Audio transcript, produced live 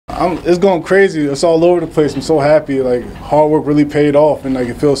It's going crazy. It's all over the place. I'm so happy. Like, hard work really paid off, and like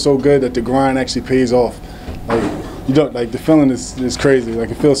it feels so good that the grind actually pays off. Like, you don't, like, the feeling is crazy.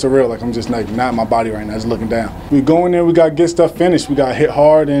 Like, it feels surreal. Like, I'm just like not in my body right now, just looking down. We go in there, we gotta get stuff finished. We gotta hit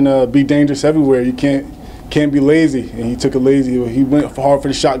hard and be dangerous everywhere. You can't be lazy. And he took a lazy. He went hard for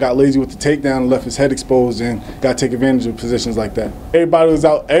the shot, got lazy with the takedown, and left his head exposed, and got to take advantage of positions like that. Everybody was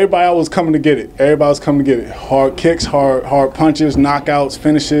out. Everybody was coming to get it. Everybody was coming to get it. Hard kicks, hard punches, knockouts,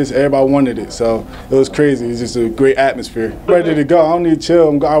 finishes. Everybody wanted it. So it was crazy. It was just a great atmosphere. Ready to go. I don't need to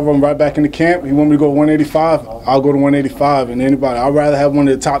chill. I'll run right back into camp. He want me to go to 185. I'll go to 185. And anybody, I'd rather have one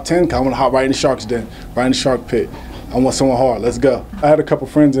of the top 10. 'Cause I want to hop right in the Shark's den, right in the Shark pit. I want someone hard. Let's go. I had a couple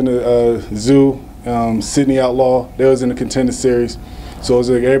friends in the zoo. Sydney Outlaw, they was in the Contender series, so it was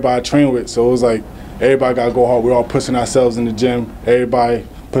like everybody I trained with, so it was like everybody got to go hard. We're all pushing ourselves in the gym, everybody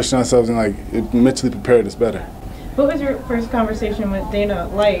pushing ourselves, and like it mentally prepared us better. What was your first conversation with Dana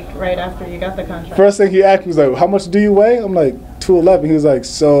like right after you got the contract? First thing he asked me was like, how much do you weigh? I'm like 211. He was like,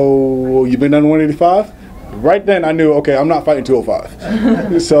 so you been down to 185? Right then I knew, okay, I'm not fighting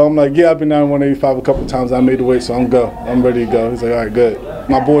 205. So I'm like, yeah, I've been down to 185 a couple of times. I made the weight, so I'm ready to go. He's like, all right, good.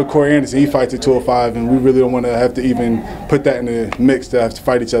 My boy Corey Anderson, he fights at 205, and we really don't want to have to even put that in the mix to have to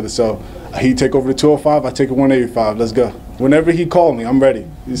fight each other. So he take over the 205, I take it 185. Let's go. Whenever he called me, I'm ready.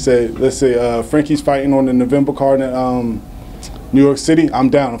 He said, let's say Frankie's fighting on the November card in New York City. I'm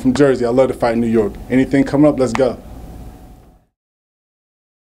down. I'm from Jersey. I love to fight in New York. Anything coming up, let's go.